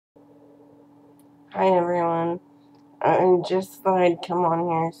Hi everyone. I just thought I'd come on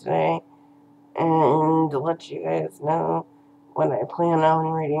here today and let you guys know what I plan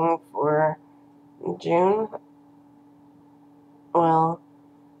on reading for June. Well,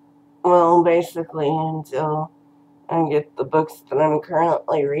 basically until I get the books that I'm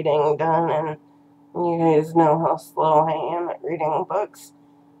currently reading done, and you guys know how slow I am at reading books,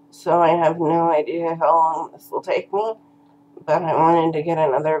 so I have no idea how long this will take me, but I wanted to get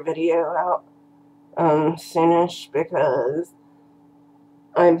another video out soonish because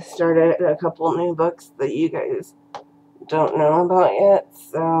I've started a couple new books that you guys don't know about yet,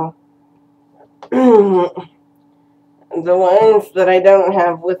 so the ones that I don't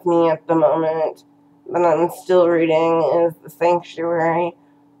have with me at the moment that I'm still reading is The Sanctuary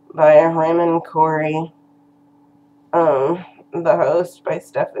by Raymond Corey, The Host by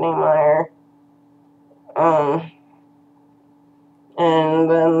Stephanie Meyer, and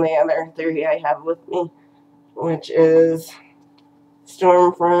then the other three I have with me, which is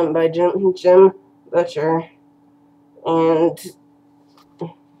Stormfront by Jim Butcher, and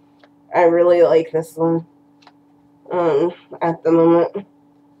I really like this one at the moment.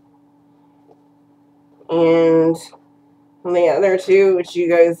 And the other two, which you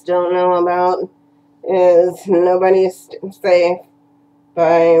guys don't know about, is Nobody's Safe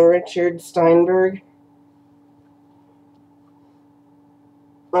by Richard Steinberg.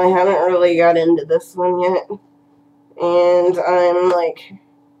 I haven't really got into this one yet, and I'm like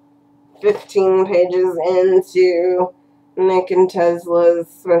 15 pages into Nick and Tesla's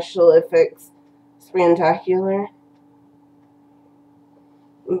Special Effects Spectacular.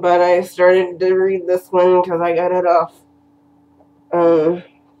 But I started to read this one because I got it off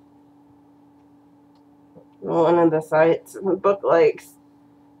one of the sites, Book Likes,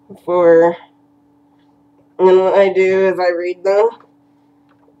 and what I do is I read them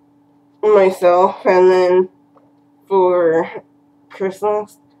myself, and then for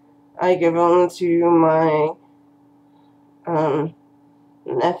Christmas I give them to my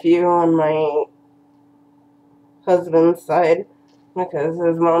nephew on my husband's side because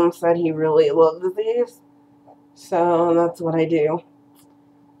his mom said he really loves these, so that's what I do.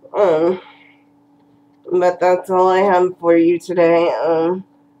 But that's all I have for you today.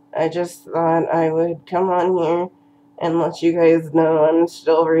 I just thought I would come on here and let you guys know I'm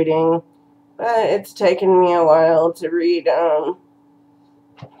still reading, but it's taken me a while to read,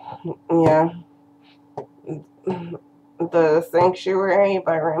 The Sanctuary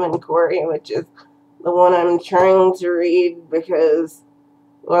by Raymond Corey, which is the one I'm trying to read because,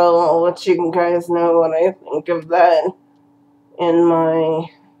 well, I'll let you guys know what I think of that in my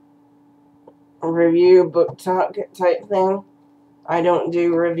review book talk type thing. I don't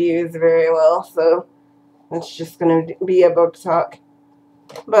do reviews very well, so it's just going to be a book talk.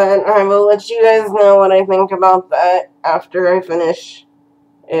 But I will let you guys know what I think about that after I finish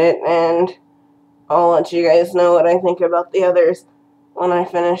it, and I'll let you guys know what I think about the others when I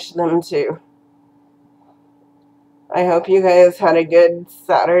finish them too. I hope you guys had a good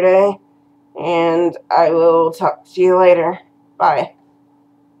Saturday, and I will talk to you later. Bye.